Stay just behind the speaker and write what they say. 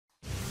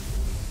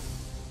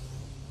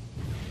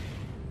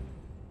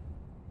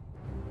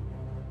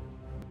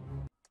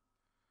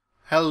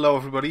Hello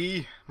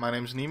everybody, my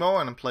name's Nemo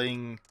and I'm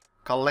playing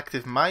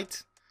Collective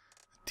Might.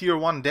 Tier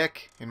 1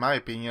 deck, in my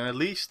opinion at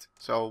least.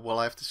 So we'll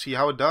have to see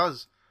how it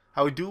does.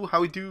 How it do.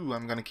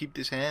 I'm gonna keep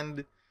this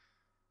hand.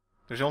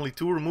 There's only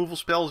 2 removal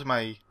spells in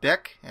my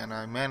deck and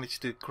I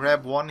managed to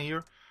grab one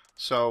here.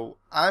 So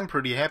I'm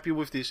pretty happy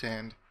with this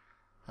hand.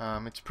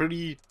 It's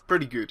pretty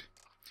good.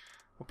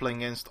 We're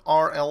playing against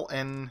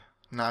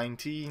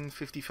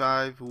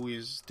RLN1955 who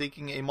is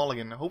taking a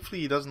mulligan. Hopefully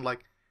he doesn't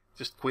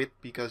just quit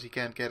because he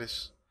can't get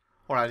his...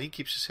 Alright, he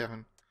keeps a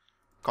 7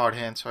 card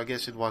hand, so I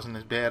guess it wasn't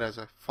as bad as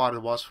I thought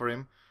it was for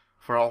him.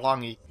 For how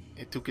long it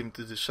took him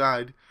to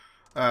decide.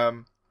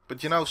 But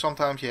you know,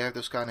 sometimes you have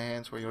those kind of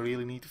hands where you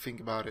really need to think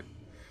about it.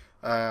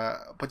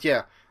 But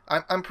yeah,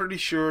 I'm pretty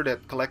sure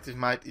that Collective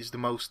Might is the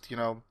most, you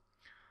know,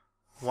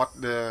 what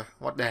the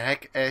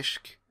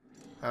heck-esque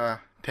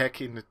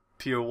deck in the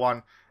tier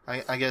 1.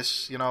 I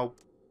guess, you know,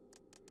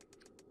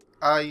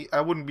 I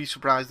wouldn't be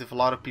surprised if a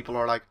lot of people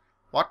are like,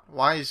 what?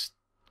 Why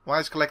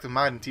is Collective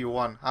Might in tier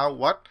 1? How?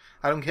 What?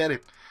 I don't get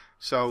it.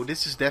 So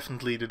this is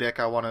definitely the deck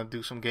I want to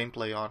do some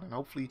gameplay on, and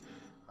hopefully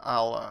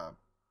I'll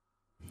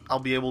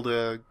be able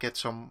to get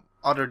some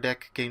other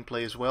deck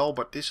gameplay as well.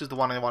 But this is the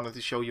one I wanted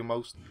to show you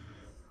most,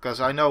 because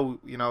I know,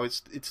 you know,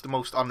 it's the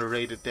most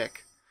underrated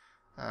deck,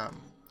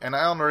 and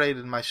I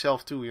underrated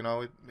myself too. You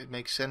know, it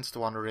makes sense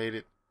to underrate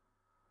it.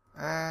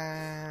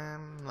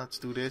 And let's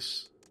do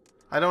this.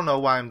 I don't know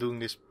why I'm doing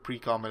this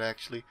pre-combat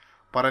actually.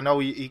 But I know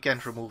he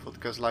can't remove it,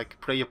 because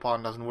like Prey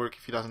Upon doesn't work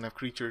if he doesn't have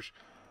creatures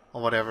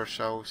or whatever,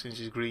 so since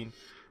he's green.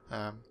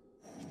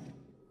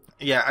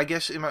 Yeah, I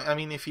guess, I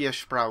mean, if he has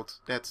Sprout,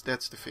 that's the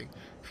thing.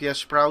 If he has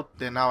Sprout,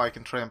 then now I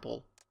can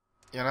trample.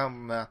 You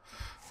know,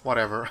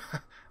 whatever.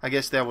 I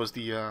guess that was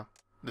the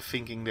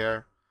thinking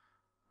there.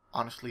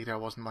 Honestly, there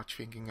wasn't much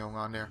thinking going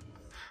on there.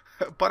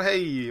 But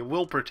hey,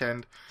 we'll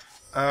pretend.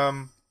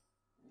 Alright,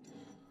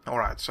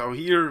 so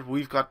here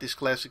we've got this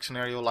classic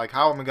scenario, like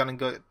how am I gonna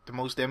get the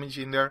most damage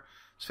in there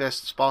as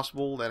fast as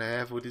possible, that I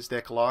have with this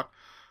deck a lot.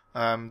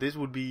 This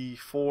would be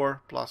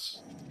 4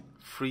 plus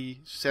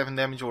 3, 7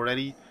 damage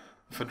already.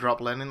 If I drop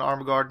Lenin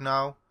Armor Guard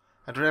now,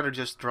 I'd rather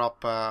just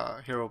drop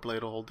Hero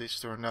Blade Hold this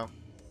turn now.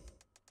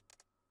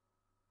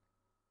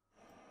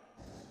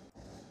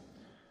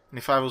 And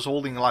if I was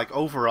holding like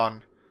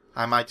Overrun,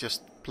 I might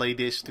just play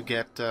this to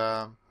get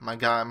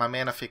my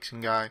mana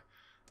fixing guy,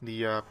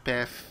 the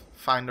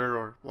Pathfinder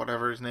or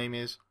whatever his name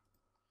is.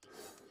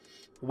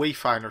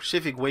 Wayfinder,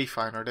 Civic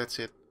Wayfinder, that's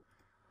it.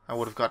 I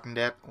would have gotten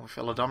that with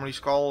Eladamri's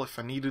Call if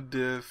I needed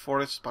the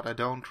forest, but I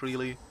don't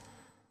really.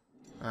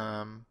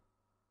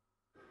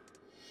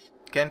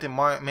 Can't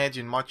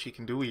imagine much he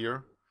can do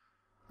here.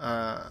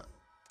 That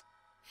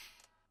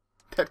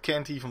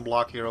can't even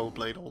block Hero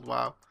Blade Hold,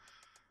 wow.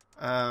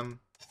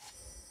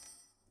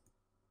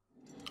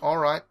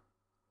 Alright.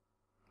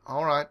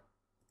 Alright.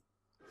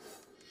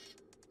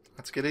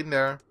 Let's get in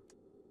there.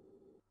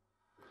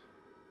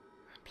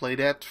 Play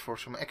that for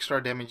some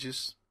extra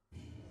damages.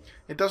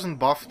 It doesn't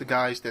buff the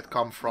guys that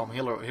come from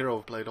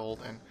Hero Blade Hold,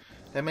 and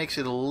that makes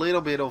it a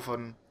little bit of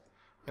an...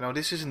 You know,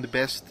 this isn't the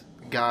best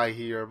guy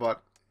here,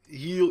 but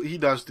he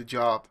does the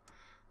job.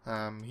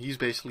 He's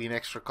basically an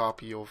extra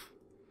copy of...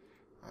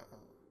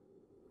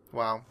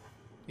 wow,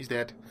 he's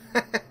dead.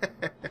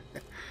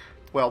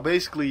 Well,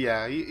 basically,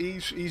 yeah,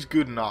 he's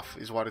good enough,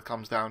 is what it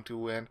comes down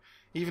to, and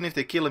even if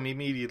they kill him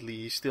immediately,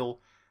 he's still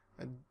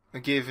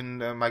giving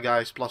my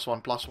guys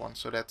 +1/+1,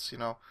 so that's, you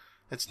know,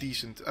 that's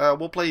decent.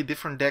 We'll play a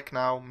different deck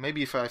now.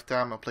 Maybe if I have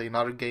time, I'll play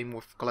another game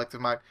with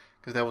Collective Might,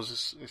 because that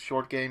was a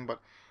short game. But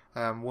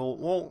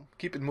we'll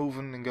keep it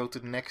moving and go to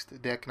the next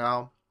deck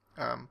now.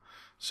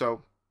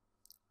 So,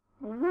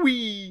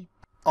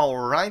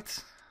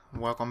 alright,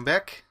 welcome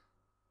back.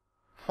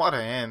 What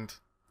a hand.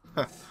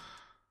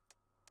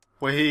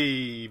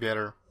 Way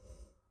better.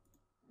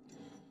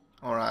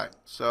 Alright,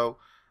 so,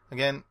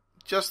 again,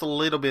 just a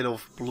little bit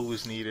of blue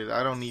is needed.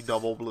 I don't need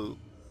double blue.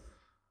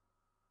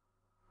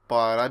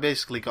 But I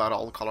basically got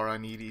all the color I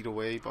need either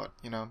way, but,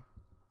 you know,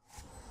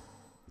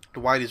 the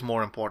white is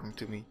more important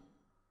to me.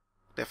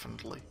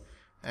 Definitely.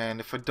 And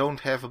if I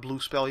don't have a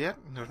blue spell yet,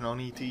 there's no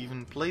need to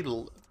even play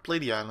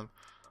the island.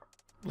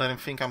 Let him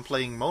think I'm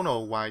playing mono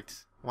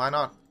white. Why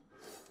not?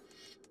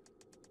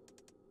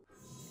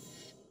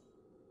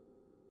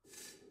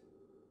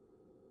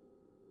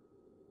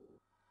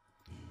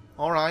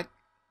 Alright.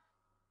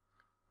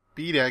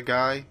 Be that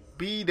guy.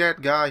 Be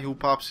that guy who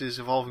pops his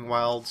Evolving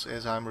Wilds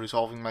as I'm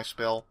resolving my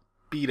spell.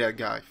 Be that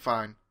guy.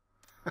 Fine.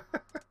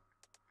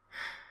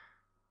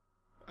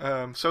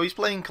 So he's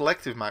playing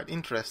Collective Might.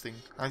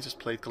 Interesting. I just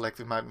played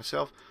Collective Might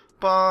myself.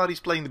 But he's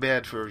playing the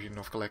bad version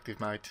of Collective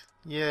Might.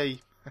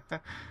 Yay.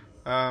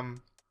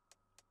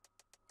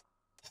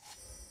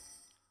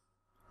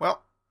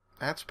 Well,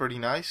 that's pretty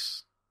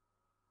nice.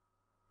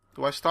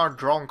 Do I start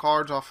drawing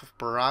cards off of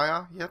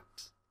Pariah yet?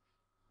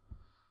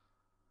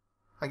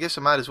 I guess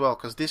I might as well,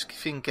 because this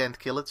thing can't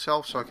kill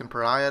itself, so I can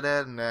Pariah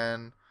that, and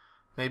then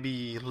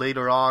maybe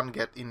later on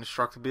get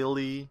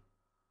Indestructibility.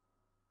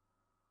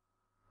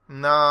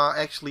 Nah,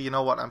 actually, you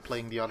know what? I'm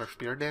playing the other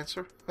Spirit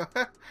Dancer.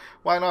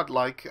 Why not?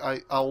 Like,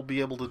 I'll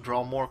be able to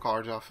draw more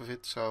cards off of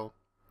it, so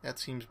that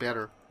seems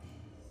better.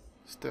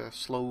 Just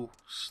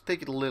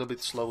take it a little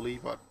bit slowly,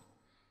 but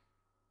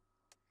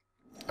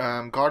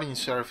Guardian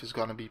Seraph is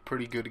gonna be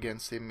pretty good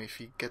against him if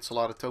he gets a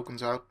lot of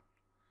tokens out.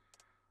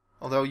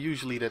 Although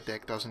usually that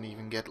deck doesn't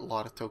even get a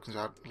lot of tokens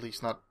out, at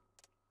least not.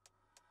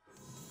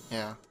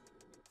 Yeah.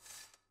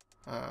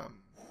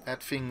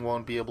 That thing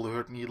won't be able to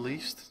hurt me at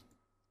least.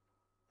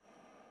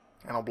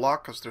 And I'll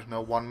block because there's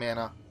no 1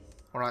 mana.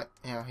 Alright,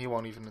 yeah, he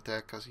won't even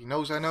attack because he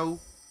knows I know.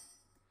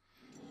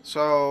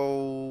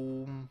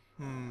 So...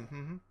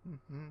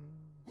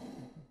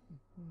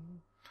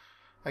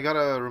 I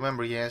gotta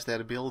remember he has that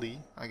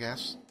ability, I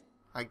guess.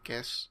 I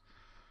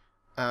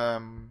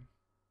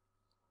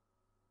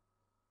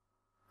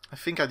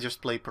think I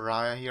just play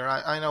Pariah here.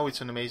 I know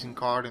it's an amazing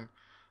card and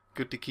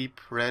good to keep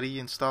ready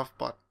and stuff,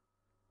 but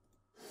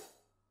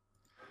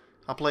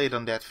I'll play it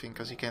on that thing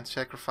because he can't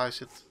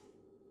sacrifice it.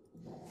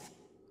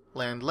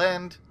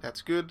 Land,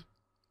 that's good.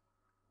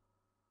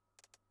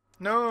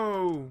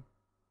 No!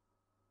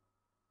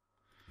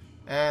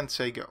 And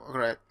say go.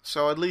 Alright,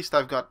 so at least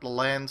I've got the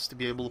lands to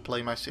be able to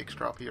play my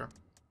 6-drop here.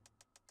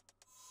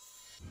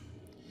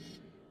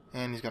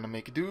 And he's gonna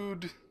make a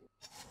dude.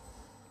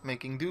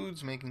 Making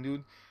dude.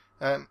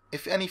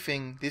 If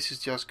anything, this is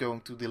just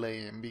going to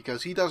delay him,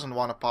 because he doesn't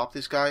want to pop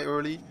this guy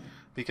early,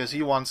 because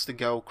he wants to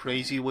go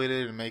crazy with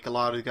it and make a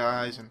lot of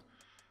guys and,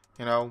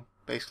 you know,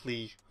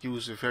 basically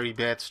use a very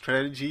bad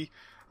strategy.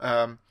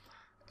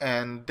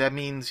 And that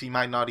means he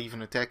might not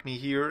even attack me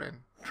here and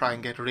try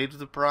and get rid of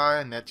the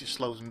Pariah, and that just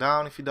slows him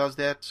down if he does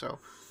that. So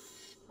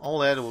all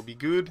that will be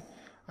good.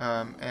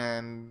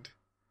 And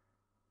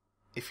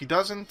if he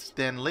doesn't,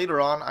 then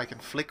later on I can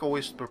Flicker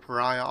Wisp the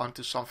Pariah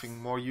onto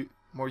something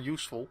more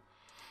useful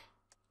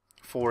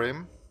for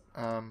him.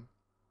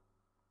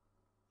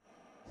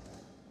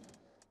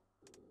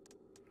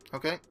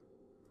 Okay.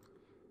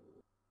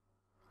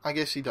 I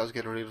guess he does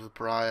get rid of the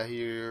Pariah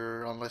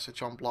here, unless I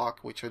jump block,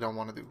 which I don't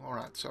want to do.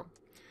 Alright, so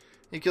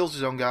he kills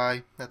his own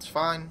guy. That's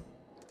fine.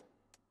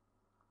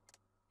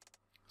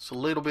 It's a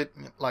little bit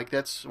like,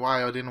 that's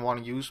why I didn't want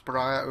to use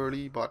Pariah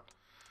early, but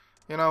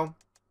you know,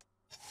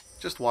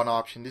 just one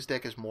option. This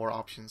deck has more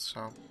options,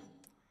 so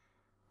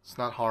it's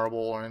not horrible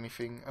or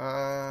anything.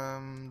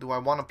 Do I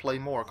want to play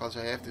more because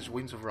I have this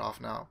Winds of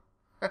Wrath now?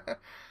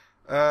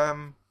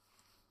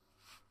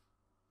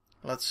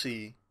 Let's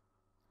see.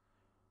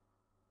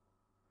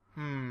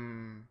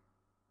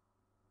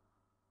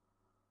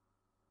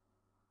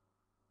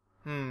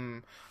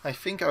 I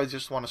think I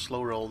just want to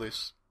slow roll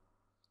this.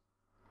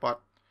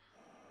 But,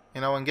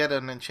 you know, and get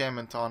an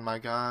enchantment on my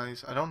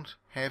guys. I don't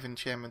have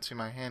enchantments in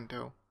my hand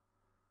though.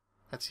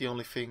 That's the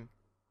only thing.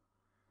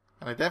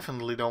 And I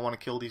definitely don't want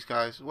to kill these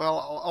guys.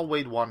 Well, I'll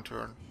wait one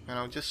turn. You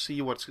know, just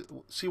see what's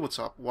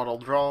up. What I'll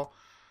draw.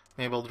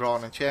 Maybe I'll draw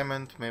an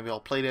enchantment. Maybe I'll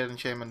play that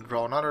enchantment,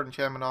 draw another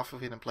enchantment off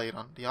of it, and play it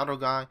on the other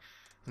guy.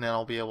 And then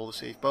I'll be able to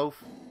save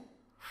both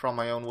from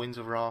my own Winds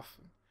of Wrath.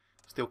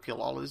 Still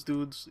kill all his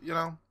dudes, you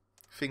know.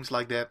 Things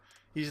like that.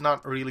 He's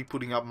not really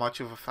putting up much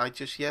of a fight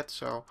just yet,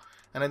 so...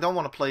 And I don't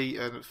want to play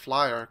a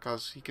flyer,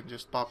 because he can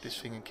just pop this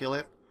thing and kill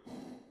it.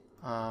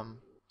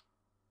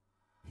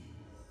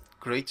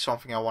 Great,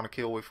 something I want to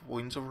kill with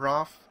Winds of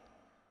Wrath.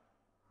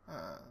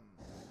 I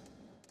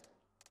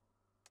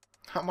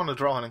want to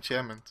draw an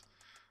enchantment,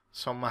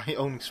 so my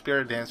own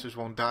Spirit Dancers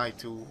won't die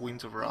to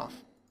Winds of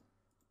Wrath.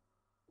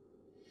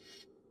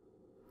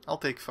 I'll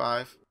take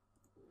 5.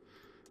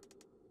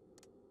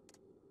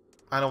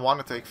 I don't want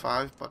to take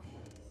 5, but...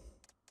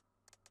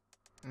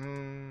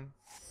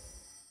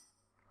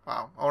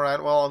 Wow.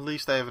 Alright, well, at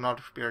least I have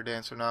another Spirit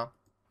Dancer now.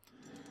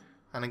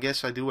 And I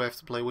guess I do have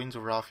to play Winds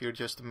of Wrath here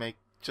just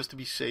to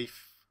be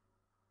safe.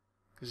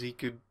 Because he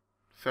could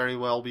very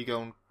well be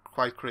going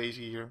quite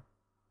crazy here.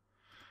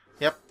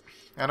 Yep.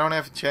 I don't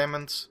have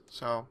enchantments,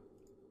 so...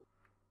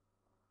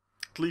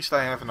 At least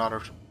I have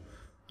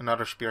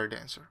another Spirit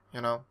Dancer, you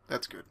know?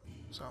 That's good.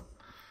 So,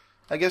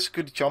 I guess I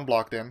could jump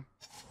block them.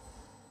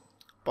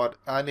 But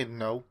I didn't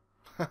know.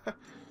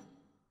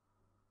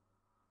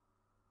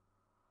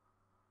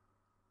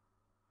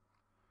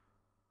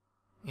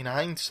 In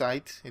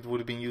hindsight, it would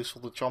have been useful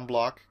to jump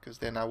block, because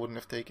then I wouldn't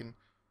have taken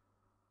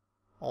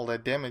all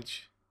that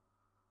damage.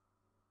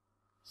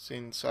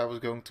 Since I was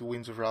going to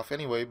Winds of Wrath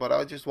anyway, but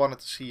I just wanted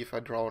to see if I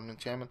draw an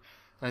enchantment.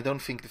 And I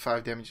don't think the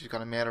 5 damage is going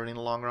to matter in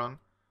the long run.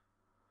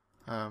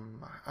 I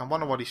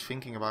wonder what he's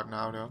thinking about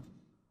now, though.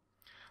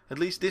 At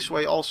least this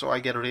way also I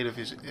get rid of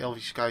his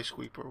Elvish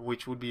Skysweeper,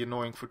 which would be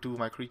annoying for 2 of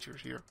my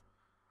creatures here.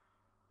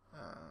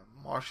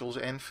 Marshal's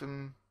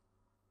Anthem...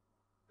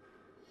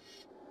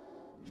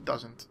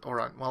 Doesn't.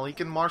 Alright, well, he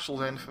can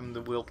Marshal's Anthem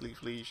the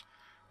Wildleaf Leash,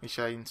 which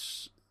I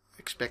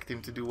expect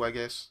him to do, I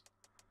guess.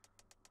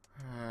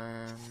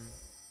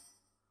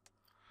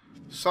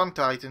 Sun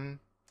Titan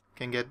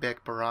can get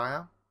back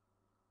Pariah.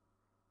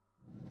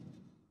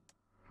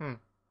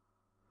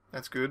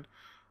 That's good.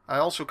 I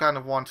also kind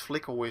of want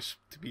Flicker Wisp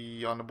to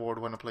be on the board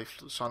when I play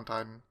Sun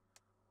Titan.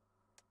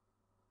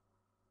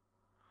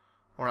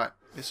 Alright,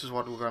 this is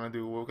what we're gonna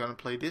do. We're gonna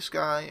play this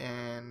guy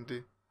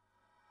and...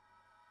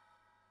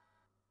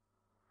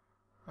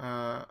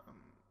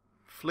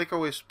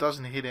 Flicker-Wisp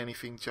doesn't hit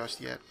anything just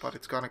yet, but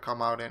it's gonna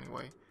come out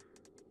anyway.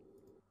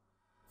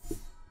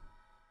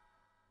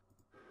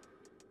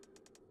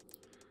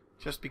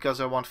 Just because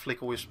I want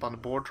Flicker-Wisp on the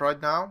board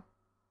right now.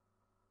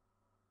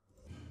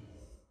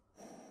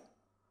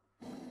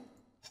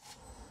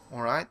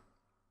 Alright.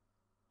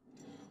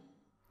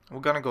 We're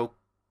gonna go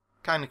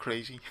kinda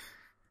crazy.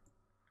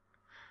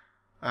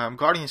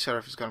 Guardian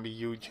Seraph is gonna be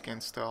huge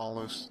against all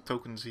those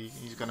tokens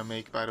he's gonna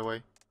make, by the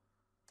way.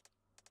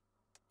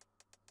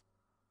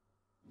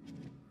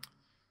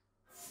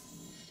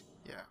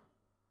 Yeah.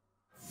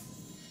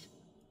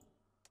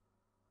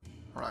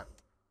 Alright.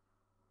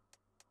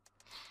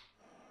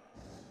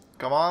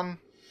 Come on.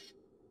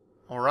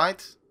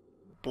 Alright.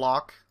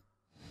 Block.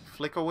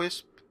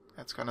 Flicker-Wisp.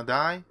 That's gonna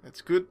die.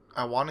 That's good.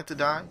 I want it to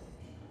die.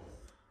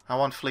 I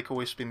want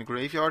Flicker-Wisp in the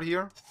graveyard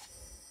here.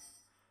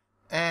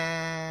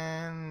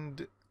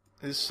 And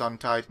this Sun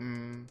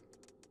Titan,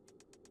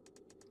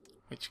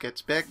 which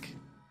gets back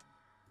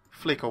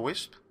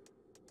Flicker-Wisp,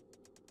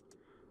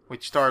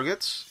 which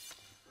targets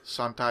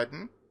Sun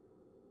Titan.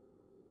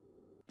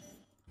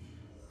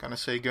 Gonna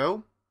say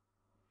go.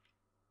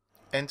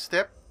 End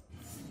step.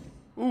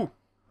 Ooh,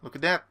 look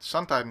at that.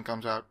 Sun Titan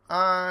comes out.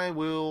 I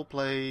will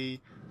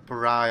play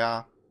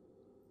Pariah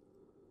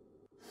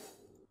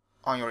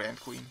on your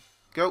Ant Queen.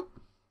 Go.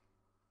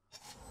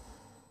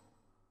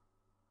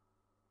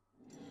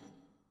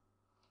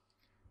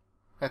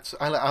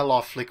 I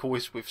love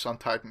Flicker-Wisp with Sun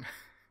Titan.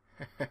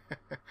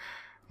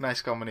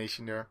 Nice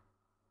combination there.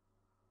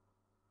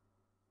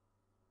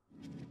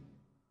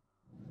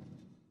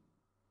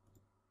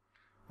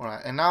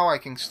 Alright, and now I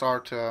can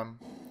start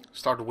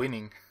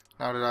winning.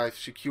 Now that I've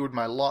secured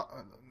my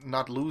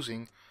not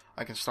losing,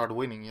 I can start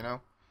winning, you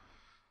know?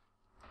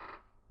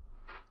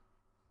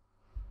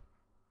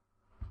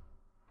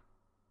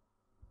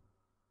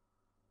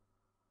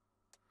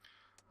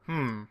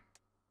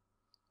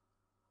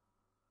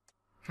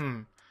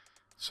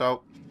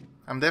 So,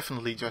 I'm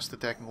definitely just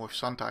attacking with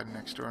Sun Titan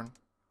next turn.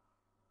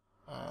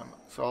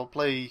 So I'll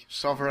play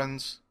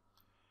Sovereigns,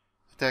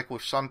 attack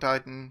with Sun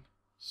Titan.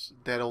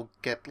 That'll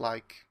get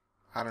like,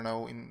 I don't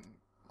know, in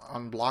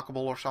unblockable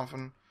or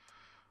something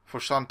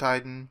for Sun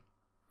Titan.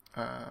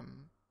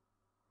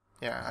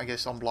 Yeah, I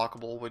guess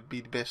unblockable would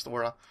be the best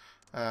aura.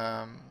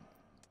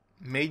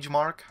 Mage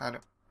Mark,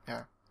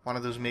 yeah, one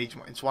of those mage.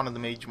 It's one of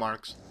the mage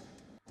marks.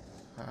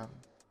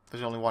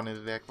 There's only one in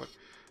the deck, but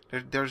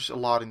there's a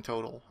lot in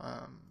total.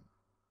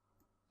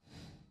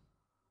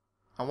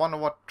 I wonder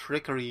what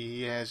trickery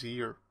he has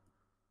here.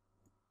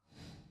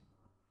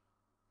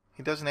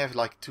 He doesn't have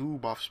like 2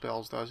 buff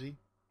spells, does he?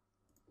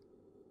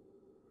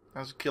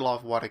 Let's kill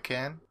off what I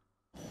can.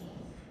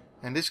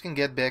 And this can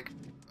get back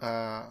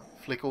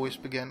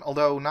Flicker-Wisp again.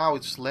 Although now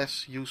it's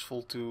less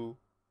useful to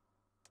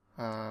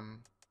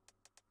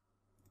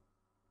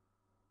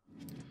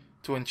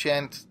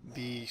enchant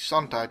the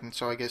Sun Titan.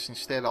 So I guess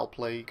instead I'll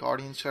play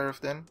Guardian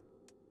Seraph then.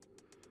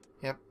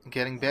 Yep,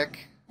 getting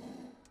back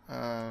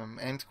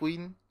Ant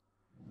Queen.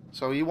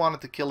 So he wanted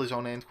to kill his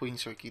own Ant Queen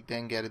so he could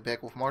then get it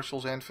back with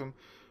Martial's Anthem.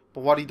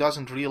 But what he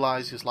doesn't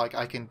realize is, like,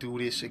 I can do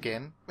this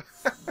again.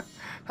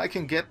 I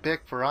can get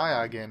back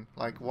Pariah again.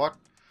 Like, what?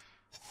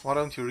 What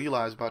don't you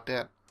realize about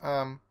that?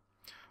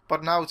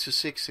 But now it's a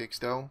 6/6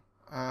 though.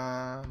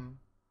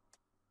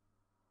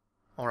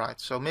 Alright,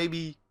 so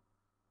maybe...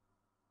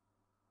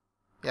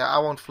 Yeah, I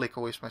won't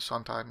Flicker-Wisp my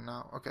Sun Titan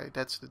now. Okay,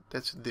 that's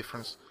the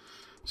difference.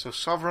 So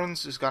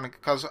Sovereigns is gonna...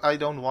 Because I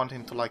don't want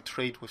him to, like,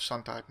 trade with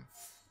Sun Titan.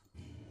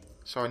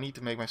 So I need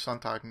to make my Sun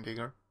Titan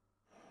bigger.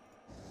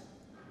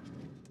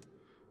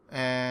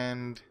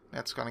 And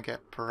that's gonna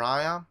get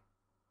Pariah,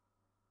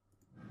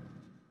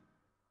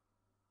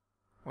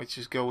 which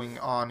is going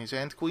on his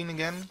Ant Queen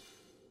again.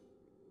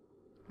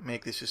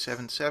 Make this a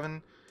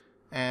 7/7.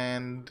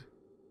 And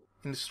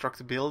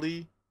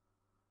Indestructibility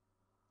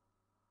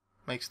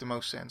makes the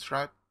most sense,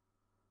 right?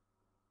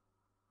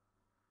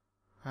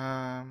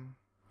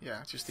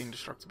 Yeah, just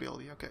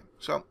Indestructibility. Okay,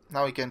 so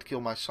now he can't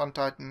kill my Sun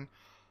Titan.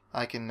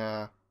 I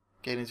can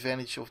gain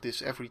advantage of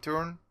this every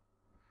turn.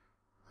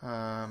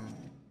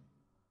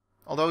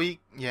 Although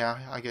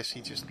yeah, I guess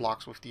he just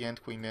blocks with the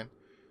Ant Queen then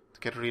to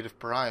get rid of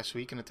Pariah, so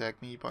he can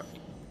attack me. But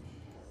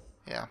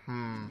yeah,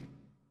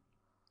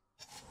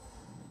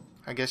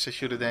 I guess I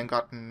should have then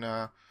gotten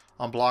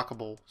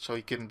unblockable, so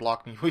he couldn't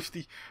block me with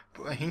the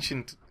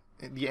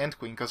Ant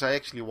Queen, because I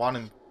actually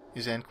wanted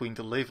his Ant Queen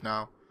to live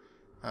now.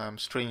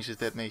 Strange as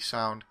that may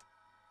sound.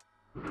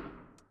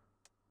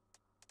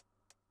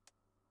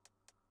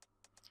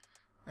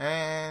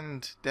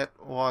 And that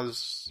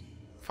was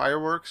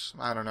fireworks.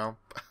 I don't know.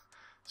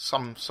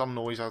 some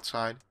noise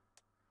outside.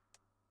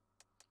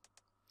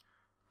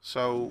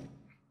 So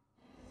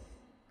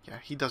yeah,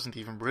 he doesn't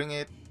even bring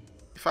it.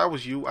 If I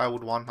was you, I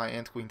would want my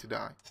Ant Queen to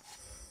die.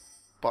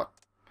 But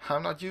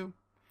I'm not you.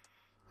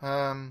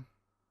 I'm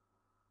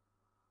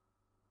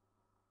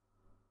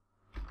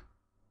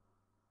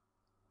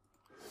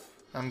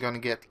gonna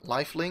get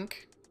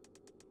Lifelink.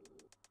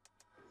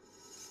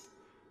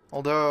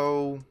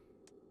 Although,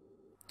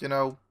 you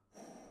know,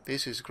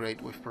 this is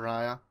great with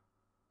Pariah.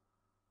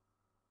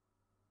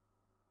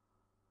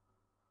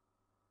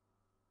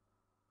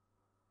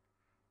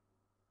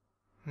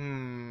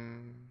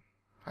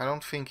 I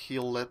don't think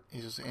he'll let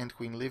his Ant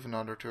Queen live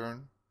another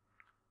turn.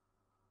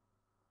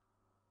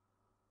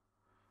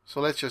 So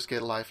let's just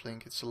get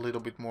lifelink. It's a little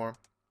bit more.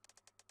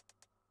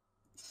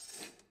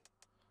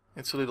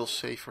 It's a little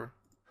safer.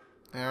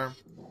 There.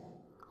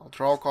 I'll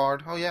draw a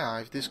card. Oh yeah, I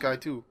have this guy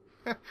too.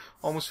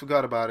 Almost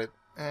forgot about it.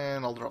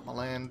 And I'll drop my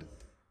land.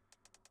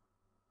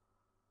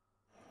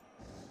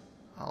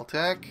 I'll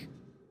attack.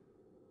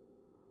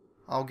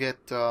 I'll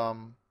get...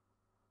 do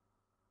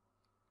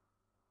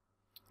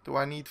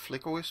I need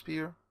Flicker-Wisp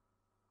here?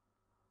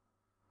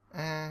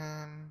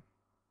 And...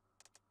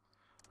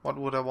 what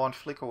would I want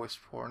Flicker-Wisp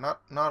for?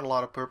 Not a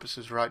lot of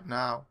purposes right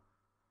now.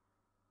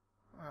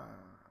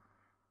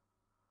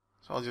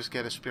 So I'll just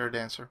get a Spirit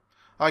Dancer.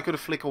 I could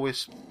have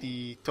Flicker-Wisp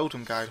the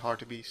Totem Guide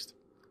Hartebeest.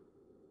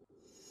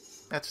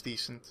 That's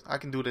decent. I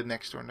can do that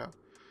next turn though.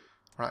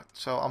 Right,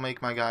 so I'll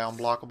make my guy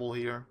unblockable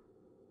here.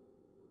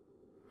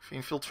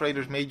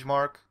 Infiltrator's Mage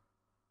Mark.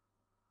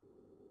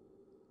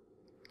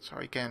 So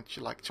he can't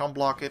like chump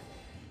block it.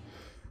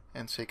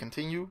 And say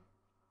continue.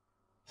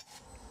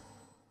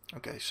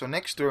 Okay, so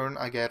next turn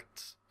I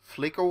get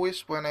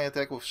Flicker-Wisp when I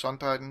attack with Sun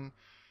Titan.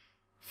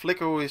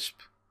 Flicker-Wisp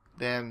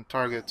then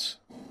targets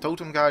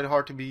Totem Guide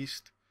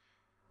Hartebeest.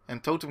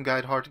 And Totem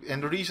Guide Hartebeest.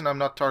 And the reason I'm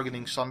not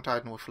targeting Sun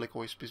Titan with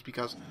Flicker-Wisp is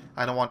because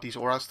I don't want these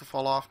auras to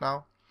fall off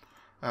now.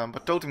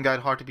 But Totem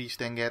Guide Hartebeest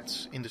then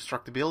gets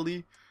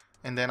Indestructibility.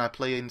 And then I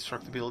play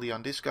Indestructibility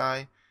on this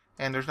guy.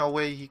 And there's no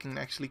way he can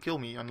actually kill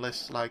me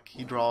unless like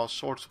he draws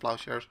Swords to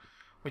Plowshares,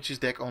 which his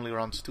deck only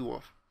runs 2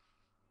 of.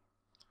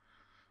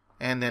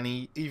 And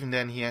then even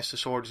then he has to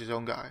sword his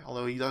own guy,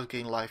 although he does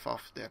gain life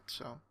off that,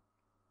 so.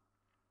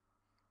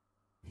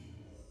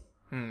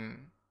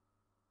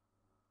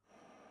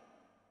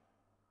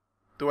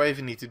 Do I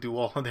even need to do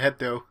all of that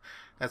though?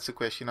 That's the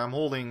question. I'm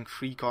holding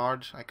 3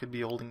 cards. I could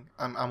be holding...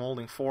 I'm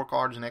holding 4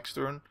 cards next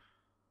turn.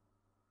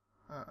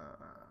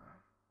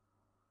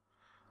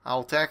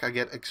 I'll attack, I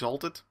get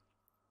Exalted,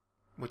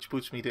 which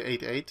puts me to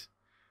 8-8.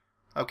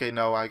 Okay,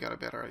 no, I got a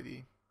better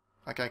idea.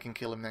 Like I can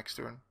kill him next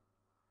turn.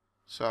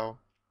 So...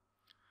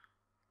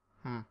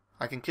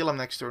 I can kill him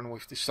next turn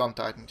with the Sun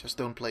Titan. Just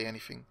don't play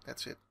anything.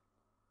 That's it.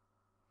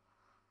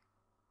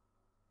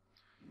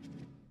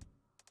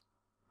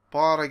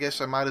 But I guess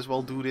I might as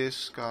well do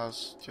this,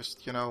 cause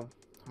just, you know,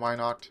 why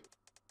not?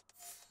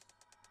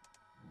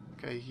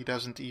 Okay, he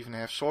doesn't even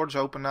have swords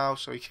open now,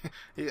 so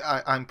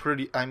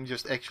I'm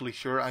just actually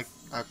sure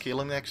I'll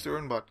kill him next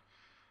turn, but,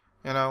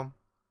 you know.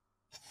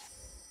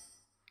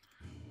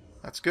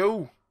 Let's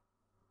go!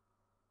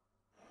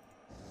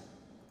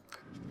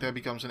 That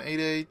becomes an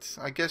 8-8.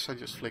 I guess I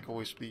just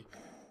Flicker-Wisp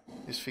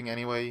this thing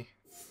anyway.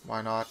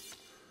 Why not?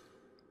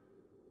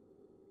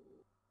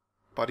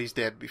 But he's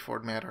dead before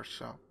it matters,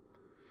 so.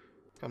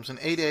 Comes an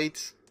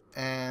 8-8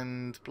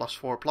 and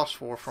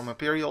 +4/+4 from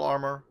Imperial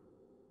Armor.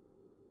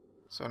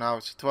 So now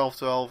it's a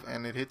 12-12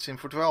 and it hits him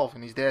for 12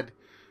 and he's dead.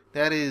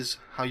 That is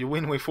how you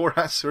win with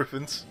Aura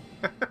Servants.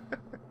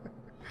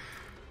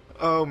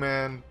 Oh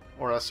man,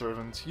 Aura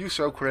Servants. You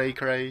so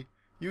cray.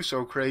 You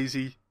so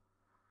crazy.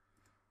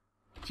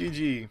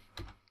 GG.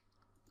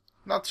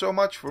 Not so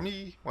much for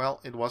me.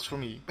 Well, it was for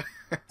me.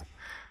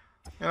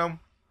 You know,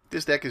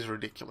 this deck is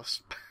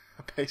ridiculous.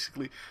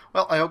 Basically.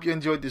 Well, I hope you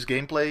enjoyed this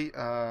gameplay.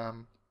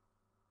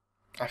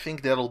 I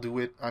think that'll do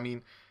it. I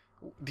mean,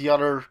 the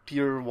other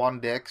tier 1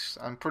 decks,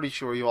 I'm pretty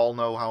sure you all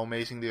know how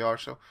amazing they are.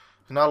 So,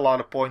 there's not a lot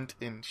of point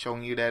in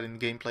showing you that in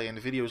gameplay, and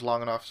the video is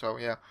long enough. So,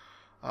 yeah.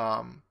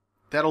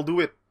 That'll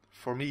do it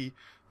for me.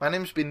 My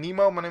name's been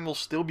Nemo. My name will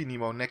still be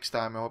Nemo next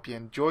time. I hope you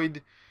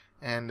enjoyed.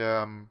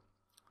 And,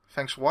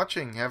 thanks for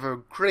watching. Have a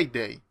great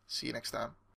day. See you next time.